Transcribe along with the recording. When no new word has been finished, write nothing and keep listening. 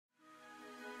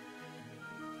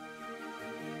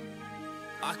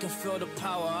I can feel the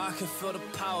power, I can feel the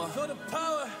power. Feel the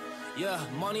power. Yeah,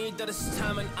 money that is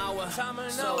time and hour. Time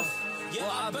and hour. Yeah,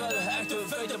 well, I better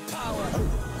activate the power.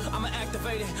 I'ma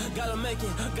activate it, gotta make it,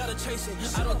 gotta chase it.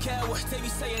 I don't care what they be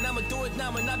saying, I'ma do it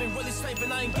now. And I've been really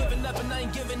saving, I ain't giving up and I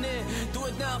ain't giving in. Do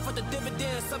it now for the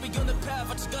dividends, I'll be on the path,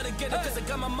 I just gotta get it. Cause I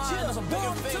got my mind on some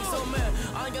bigger things. So man,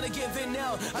 I ain't gonna give in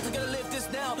now, I just gotta live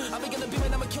this now. I'm gonna be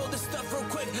man, I'ma kill this stuff real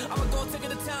quick. I'ma go take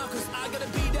it to town, cause I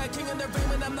gotta be that king in the ring.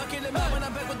 And I'm knocking him out when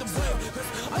I'm back with the wave. Cause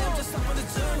I am just up on the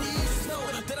journey, you just know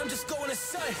that I'm just going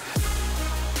insane.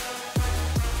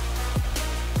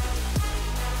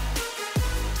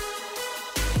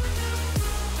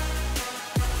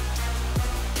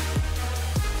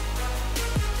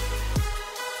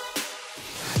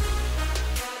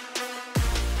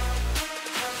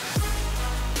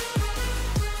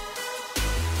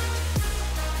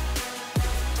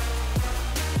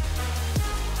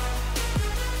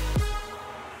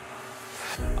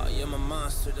 I'm a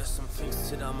monster, there's some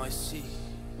things that I might see.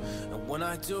 And when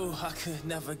I do, I could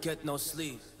never get no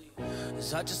sleep.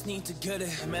 Cause I just need to get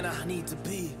it, man, I need to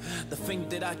be the thing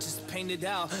that I just painted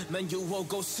out, man, you won't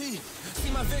go see. See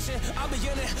my vision, I'll be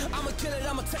in it, I'ma kill it,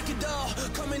 I'ma take it all.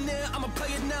 Coming in, I'ma play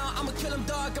it now, I'ma kill him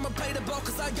dog, I'ma play the ball.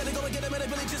 Cause I gotta go and get it, man, I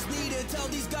really just need it. Tell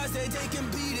these guys that they can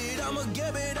beat it, I'ma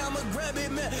get it, I'ma grab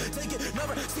it, man. Take it,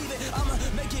 never receive it, I'ma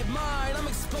make it mine. I'm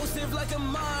explosive like a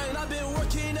mine, I've been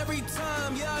working every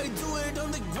time. Yeah, I do it on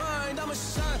the grind, I'ma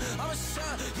shine,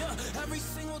 yeah, every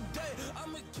single day.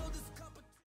 I'ma kill this.